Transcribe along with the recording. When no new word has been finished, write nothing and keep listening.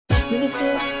really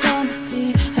feels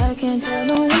comfy. I can't tell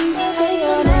no one that I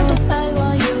remember I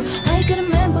want you. I can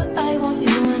remember I want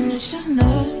you, and it's just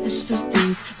nerves, it's just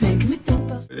deep, making me think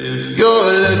about. If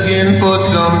you're looking for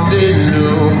something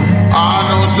new, I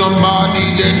know somebody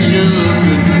that you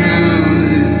could use.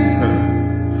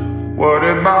 What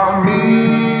about me?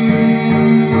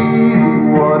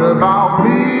 What about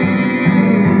me?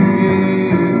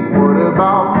 What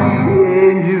about me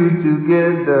and you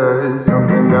together?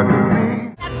 Something that could be.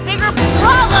 Bigger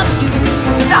problem, you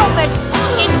selfish,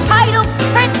 entitled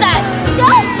princess!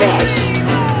 Selfish!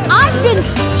 I've been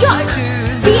stuck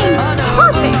being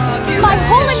perfect my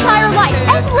whole entire life,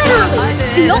 and literally,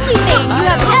 the only thing you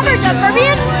have ever done for me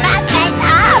is mess things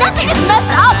up! Nothing is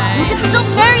messed up! You can still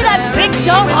marry that big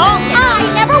dumb hunk! I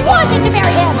never wanted to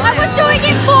marry him! I was doing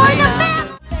it for the family!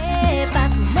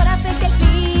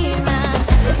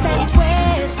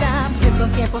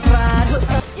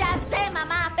 Ya sé,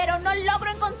 mamá, pero no logro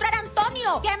encontrar a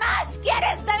Antonio. ¿Qué más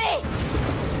quieres de mí?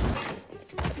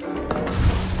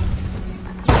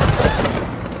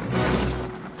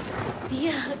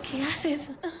 Tía, ¿qué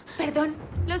haces? Perdón,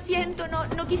 lo siento,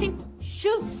 no quise...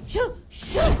 ¡Shoo!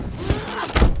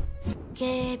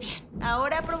 ¡Qué bien!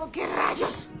 Ahora provoqué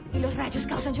rayos. Y los rayos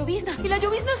causan llovizna. Y la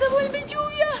llovizna se vuelve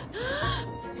lluvia.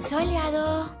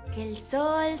 Soleado. Que el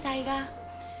sol salga.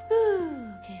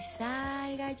 Que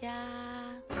salga ya.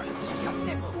 Tradición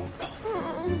de Bruno.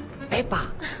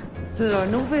 Pepa, la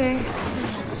nube.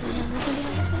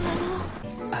 Soleado.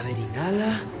 A ver,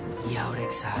 inhala y ahora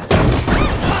exhala.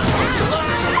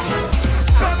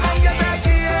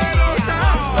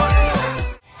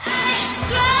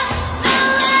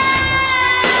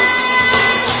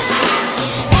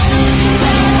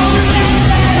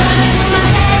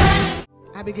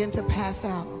 I began to pass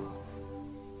out.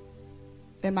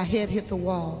 Then my head hit the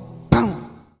wall.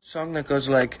 Boom! Song that goes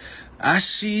like, I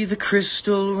see the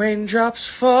crystal raindrops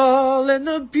fall, and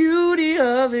the beauty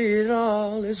of it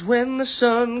all is when the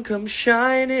sun comes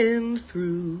shining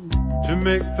through. To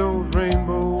make those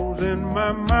rainbows in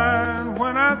my mind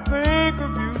when I think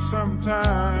of you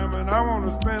sometime, and I want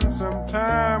to spend some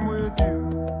time with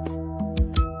you,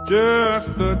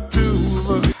 just the two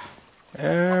of us.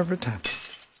 Every time.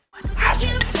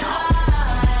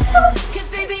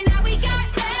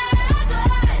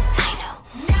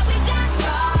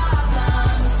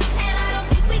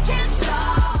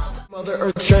 Mother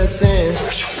Earth transcends.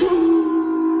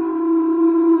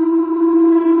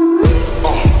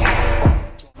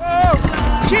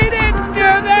 She didn't do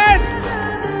this!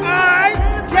 I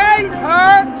gave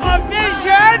her a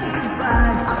vision!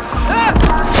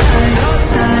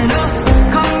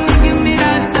 Come and give me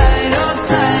that title.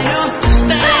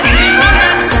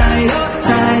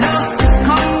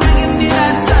 Come and give me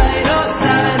that title.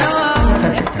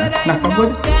 If it ain't no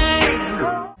thing.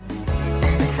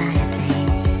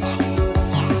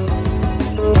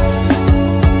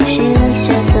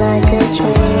 Just like a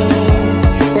dream,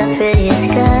 the prettiest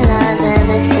girl I've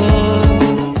ever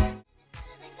seen.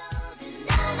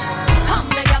 Come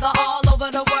together all over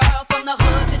the world, from the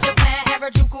hood to Japan,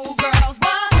 Harajuku girls.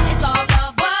 What? It's all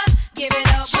love, what? Give it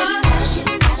up,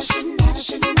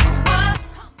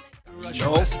 what?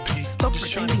 Joe, stop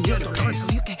pretending you're the Lord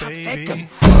so you can have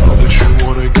seconds. But you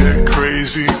wanna get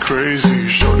crazy, crazy.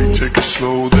 Shorty, take it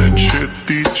slow, then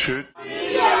chitty chit.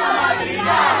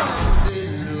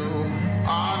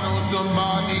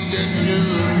 Somebody that you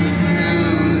could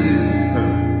use.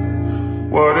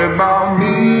 What about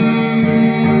me?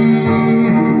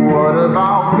 What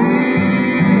about me?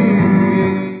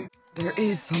 There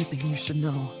is something you should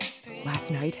know.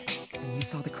 Last night, when you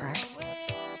saw the cracks,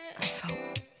 I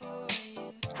felt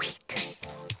weak.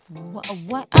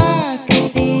 What? I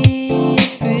could be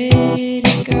a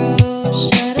pretty girl.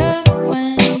 Shut up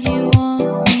when you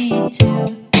want me to.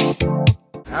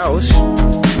 House?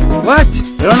 What?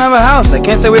 We don't have a house. I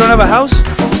can't say we don't have a house.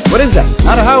 What is that?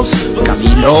 Not a house.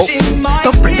 Camilo,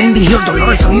 stop pretending you're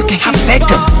Dolores so you can have seconds.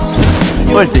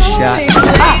 Where's the shot?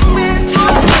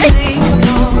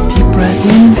 Deep breath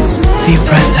in, deep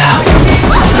breath out.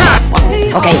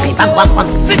 Okay, bang.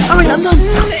 Alright, I'm done.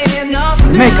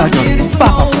 Make out your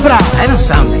papa bra. I don't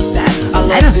sound like that.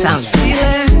 I don't sound like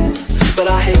that. But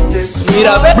I hate this.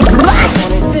 Mira,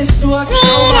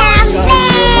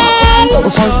 Of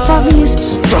our family's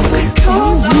stronger.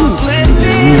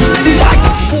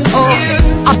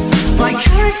 my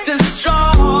character's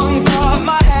strong, but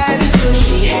my head is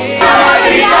bushy.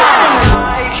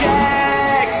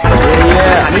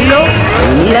 Camilo,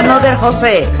 we need another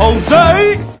Jose.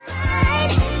 Jose!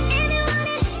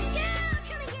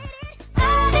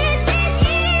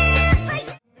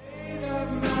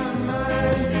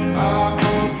 I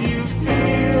hope you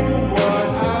feel what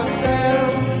I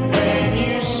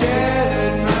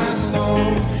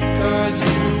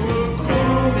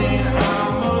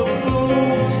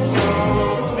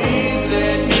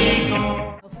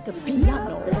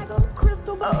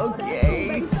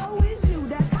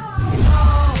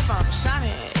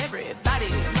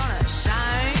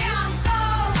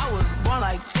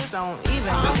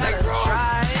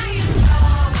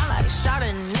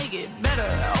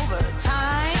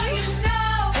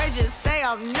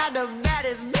the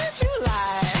maddest bitch you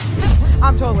like.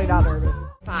 I'm totally not nervous.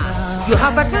 You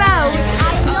have a cloud.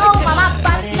 I know, Mama,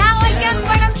 but now I can't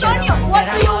find Antonio. What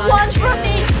do you want from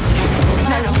me?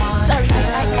 Sorry,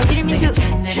 I didn't mean to.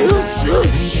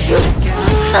 Shoot.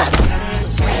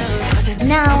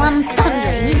 Now I'm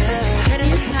thundering.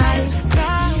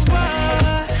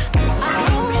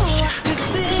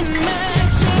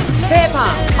 Peppa,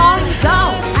 calm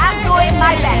down. I'm doing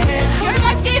my best. You're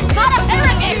lucky it's not a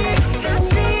hurricane.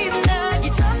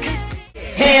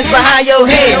 Hands behind your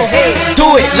head.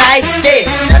 Do it like that.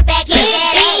 Look back at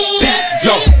that ass.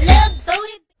 Jump. Look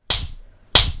booty.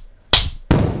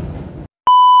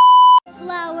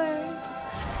 Flowers.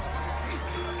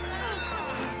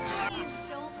 Please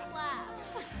don't clap.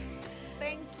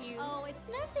 Thank you. Oh, it's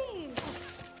nothing.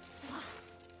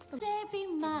 They be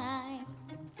mine.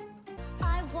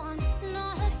 I want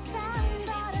not a sound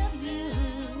out of you.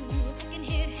 I can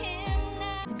hear him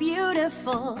now. It's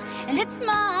beautiful and it's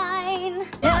mine.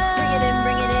 Bring it in,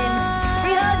 bring it in.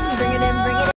 Free hugs, bring it in,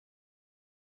 bring it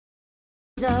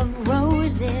in. Of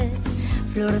roses,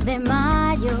 flor de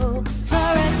mayo,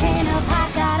 hurricane of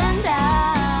jacarandas.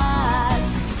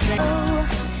 Oh,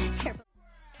 careful.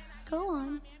 Go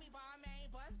on.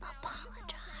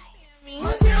 Apologize.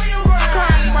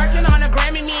 Working on a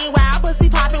Grammy, meanwhile, pussy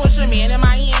popping with your man in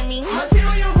Miami.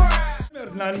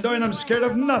 Fernando, and I'm scared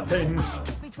of nothing.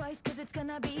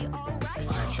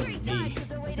 Actually, me.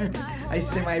 I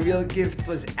say my real gift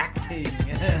was acting.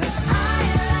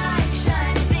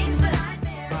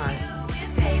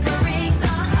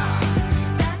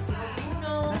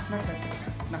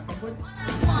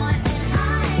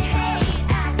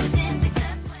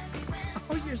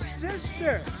 Oh, your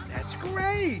sister. That's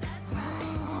great.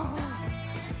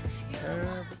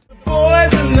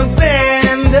 Boys in the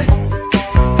band.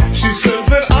 She says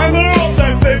that I'm her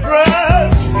all-time favorite.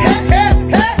 Hey, hey,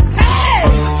 hey, hey!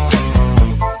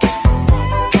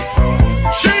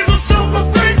 She's a super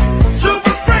freak.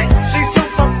 She's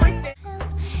super freak.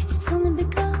 It's only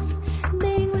because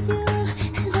being with you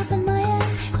has opened my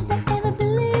eyes. Could I ever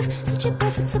believe such a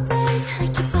perfect surprise? I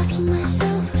keep asking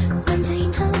myself,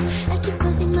 wondering how. I keep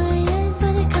closing my eyes,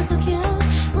 but I can't look you out.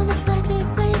 Wanna fly to a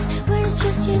place where it's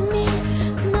just you and me,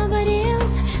 nobody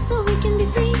else, so we can be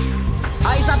free.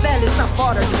 A Isabela está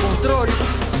fora de controle.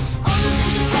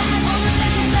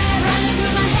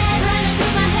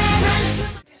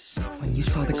 When you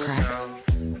saw the cracks,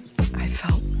 I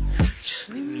felt Just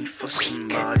leave me for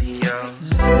somebody else.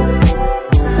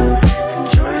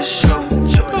 Enjoy yourself, enjoy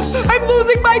yourself. I'm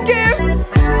losing my gift.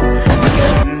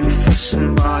 Leave me for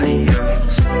somebody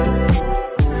else.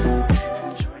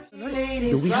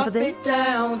 Do we have a date?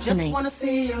 Tonight. He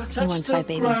wants 5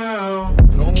 babies.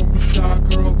 Don't be shy,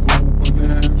 girl, go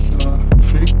bonanza.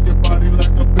 Shake your body like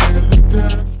a belly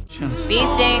dance.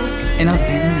 These things. And I've been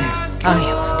there. I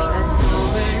used to.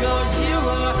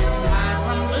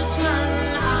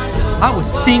 I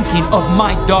was thinking of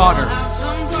my daughter.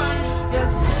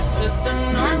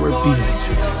 There were bees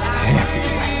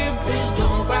everywhere.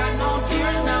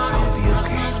 I'll be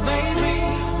okay.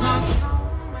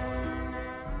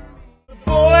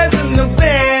 Boys in the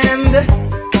band.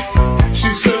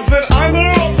 She says that I'm her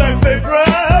all-time favorite.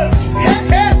 Hey,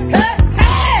 hey, hey,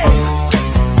 hey!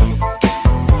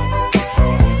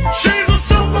 She's a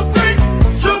super freak.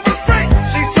 She's super freak.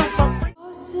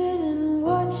 I'll sit and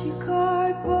watch your car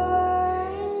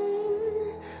burn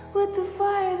with the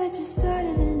fire that you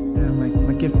started in. Yeah,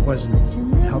 my gift wasn't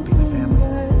helping the family,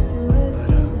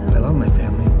 but I love my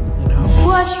family, you know.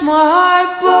 Watch my heart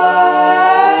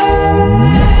burn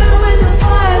with the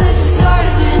fire that you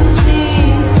started in me,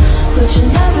 but you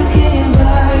never came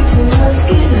back to ask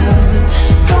it out.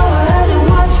 Go ahead and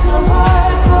watch my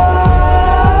heart burn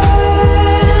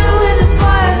with the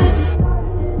fire that you started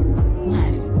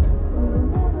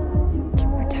to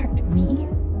protect me.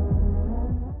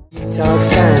 She talks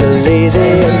kinda lazy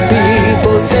and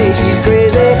people say she's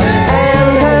crazy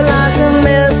and her life's a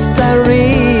mystery.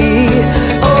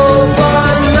 Oh,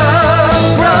 but love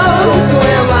grows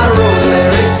where my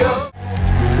rosemary goes.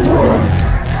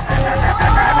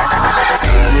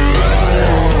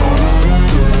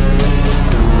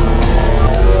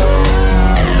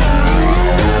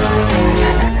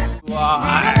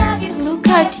 Look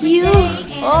at you,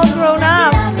 all grown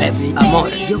up. Baby, amor,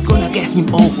 you're gonna get him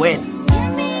all wet.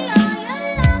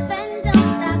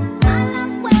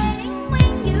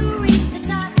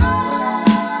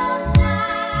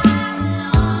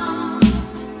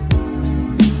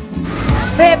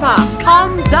 Peppa,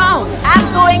 calm down. I'm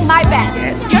doing my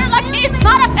best. You're lucky it's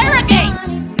not a hurricane.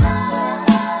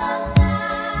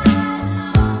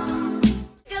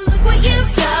 Look what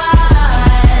you've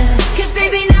done, 'cause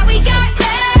baby now we got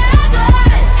plans.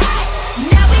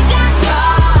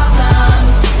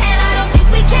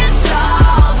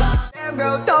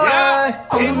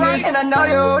 I know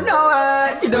you know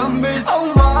it. You dumb bitch.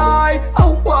 Oh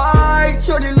why?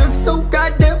 Shorty looks so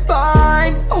goddamn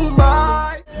fine. Oh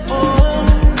my.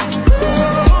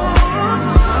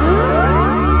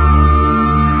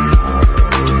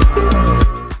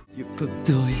 You could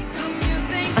do it.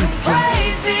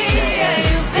 Crazy, yeah,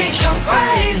 you think I'm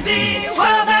crazy.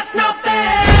 Well, that's not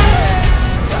fair.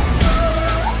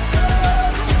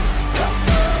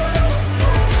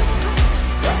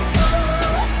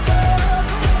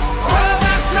 Well,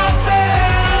 that's not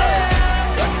fair.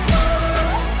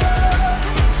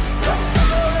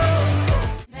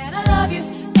 And I love you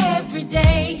every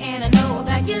day, and I know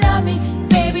that you love me,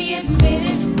 baby, admit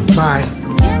it. Bye.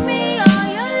 Give me all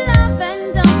your love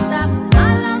and don't stop. I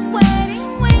love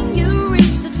waiting when you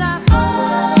reach the top.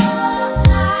 All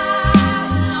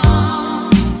night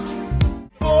long.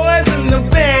 Boys in the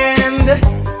band.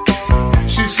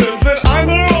 She says that I'm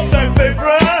her all-time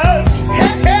favorite.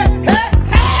 Hey, hey, hey,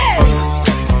 hey!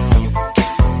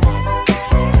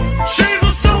 She's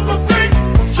a super freak,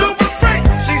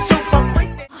 she's super freak.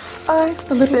 A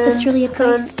little sisterly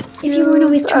advice. If you weren't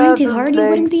always trying too hard, you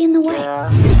wouldn't be in the way. Tryna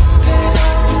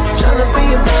be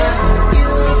about you.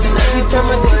 Every time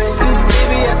I kiss you,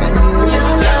 baby, I can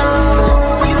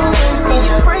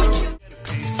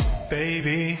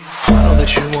Baby, I know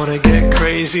that you wanna get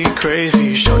crazy,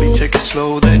 crazy. Shorty, take it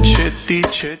slow, then chitty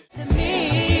chit. to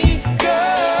me,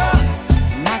 girl.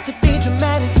 Not to be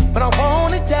dramatic, but I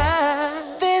wanna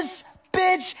die. This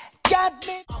bitch got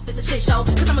me. It's a shit show,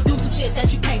 cause I'ma do some shit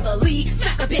that you can't believe.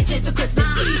 Smack a bitch into Christmas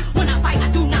Eve. When I fight, I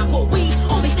do not pull weed.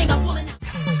 Only thing I'm pulling out.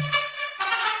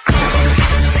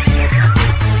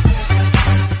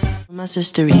 My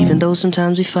sister, even though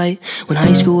sometimes we fight. When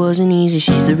high school wasn't easy,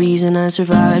 she's the reason I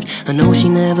survived. I know she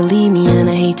never leave me and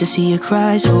I hate to see her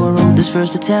cry. So I wrote this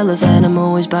verse to tell her that I'm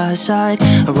always by her side.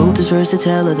 I wrote this verse to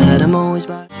tell her that I'm always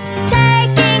by.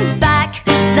 Taking back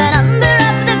the number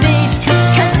of the beast,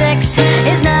 'cause 6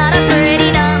 is not a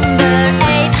pretty number.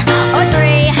 8 or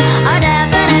 3 are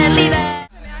definitely better.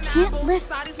 Can't lift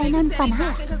an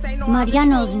empanada.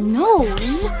 Mariano's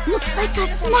nose looks like a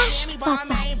smashed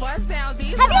papa.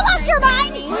 Have you lost your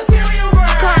mind?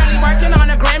 Currently working on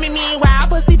a Grammy, meanwhile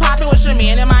pussy popping with your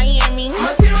man in Miami.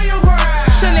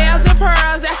 Chanel's and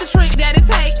pearls, that's the trick that it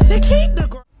takes to keep the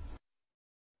girl.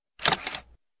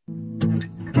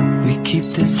 We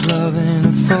keep this love in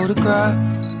a photograph.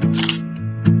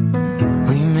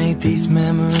 We made these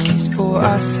memories for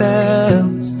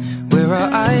ourselves, where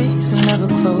our eyes are never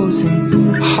closing,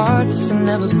 hearts are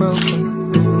never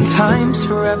broken, and time's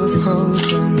forever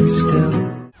frozen still.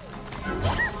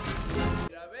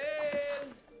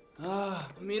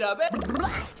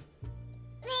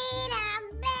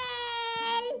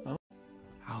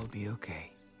 I'll be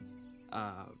okay.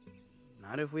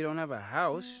 Not if we don't have a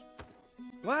house.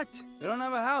 What? We don't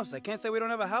have a house. I can't say we don't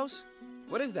have a house?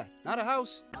 What is that? Not a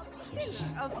house.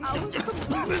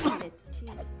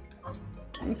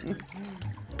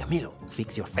 Camilo,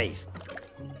 fix your face.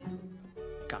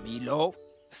 Camilo,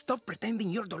 stop pretending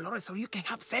you're Dolores so you can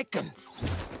have seconds.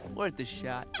 Worth a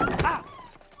shot. Ah!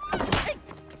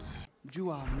 You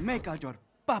are make your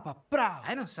papa proud.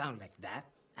 I don't sound like that.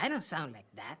 I don't sound like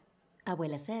that.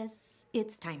 Abuela says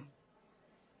it's time.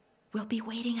 We'll be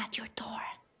waiting at your door.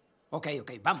 Okay,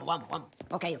 vamos.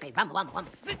 Okay, vamos.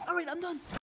 All right, I'm done.